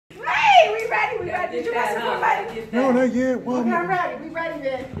Did you guys support button? No, not yet. Well, okay, I'm ready. We ready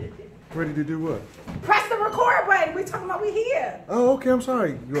then. Ready to do what? Press the record button. We talking about we here. Oh, okay. I'm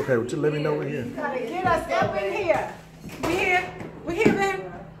sorry. You okay? Well, just let me know we're here. You gotta get us up in here. We here. We here,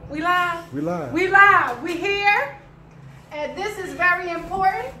 Ben. We live. We live. We live. We here. And this is very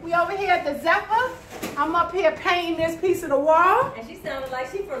important. We over here at the Zephyr. I'm up here painting this piece of the wall. And she sounded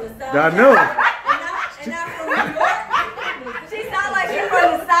like she from the South. I know. And I'm from New York. She sounded like she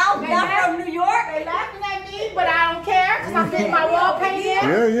from the South, not from New York. They laughing at me, but I don't care because I'm getting my wall painted.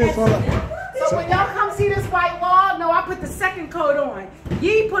 Yeah. It's all right. So when y'all come see this white wall, no, I put the second coat on.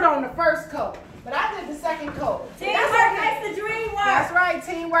 Ye put on the first coat, but I did the second coat. Teamwork makes the dream work. That's right,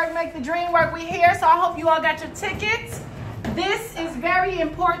 teamwork makes the dream work. We here, so I hope you all got your tickets. This is very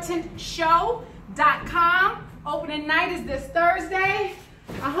important show.com. Opening night is this Thursday.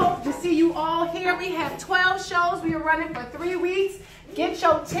 I hope to see you all here. We have 12 shows. We are running for 3 weeks. Get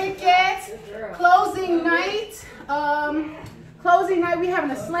your tickets. Closing night. Closing night, we're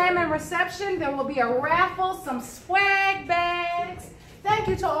having a slam and reception. There will be a raffle, some swag bags. Thank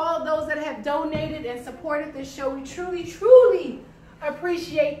you to all those that have donated and supported this show. We truly, truly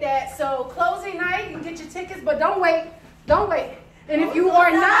appreciate that. So closing night, you can get your tickets, but don't wait. Don't wait. And if you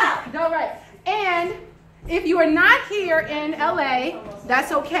are not, all right. And if you are not here in LA,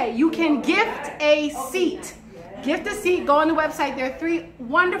 that's okay. You can gift a seat. Gift a seat. Go on the website. There are 3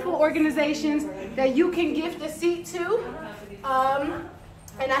 wonderful organizations that you can gift a seat to.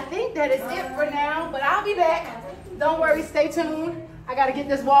 And I think that is it for now, but I'll be back. Don't worry, stay tuned. I got to get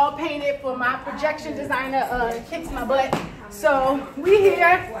this wall painted for my projection designer kicks my butt. So we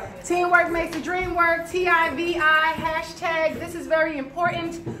here. Teamwork makes the dream work. tHis hashtag. This is very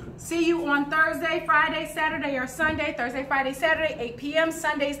important. See you on Thursday, Friday, Saturday, or Sunday. Thursday, Friday, Saturday, 8 p.m.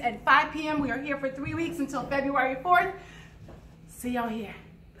 Sundays at 5 p.m. We are here for 3 weeks until February 4th. See y'all here.